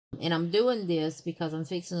And I'm doing this because I'm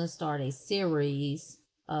fixing to start a series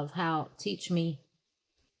of teach me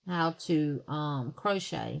how to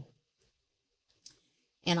crochet.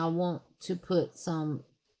 And I want to put some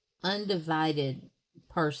undivided,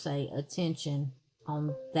 per se, attention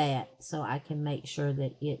on that, so I can make sure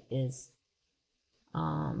that it is,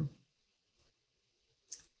 I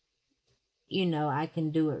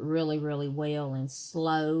can do it really, really well and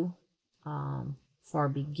slow, for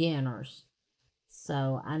beginners.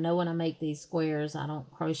 So I know when I make these squares, I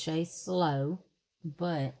don't crochet slow,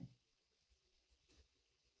 but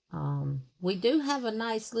we do have a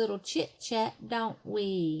nice little chit chat, don't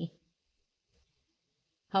we?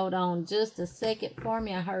 Hold on just a second for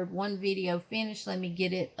me. I heard one video finish. Let me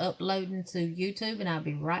get it uploading to YouTube, and I'll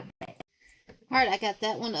be right back. All right, I got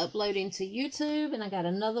that one uploading to YouTube, and I got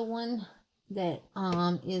another one that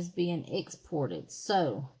is being exported.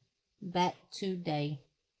 So back to day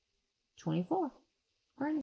 24.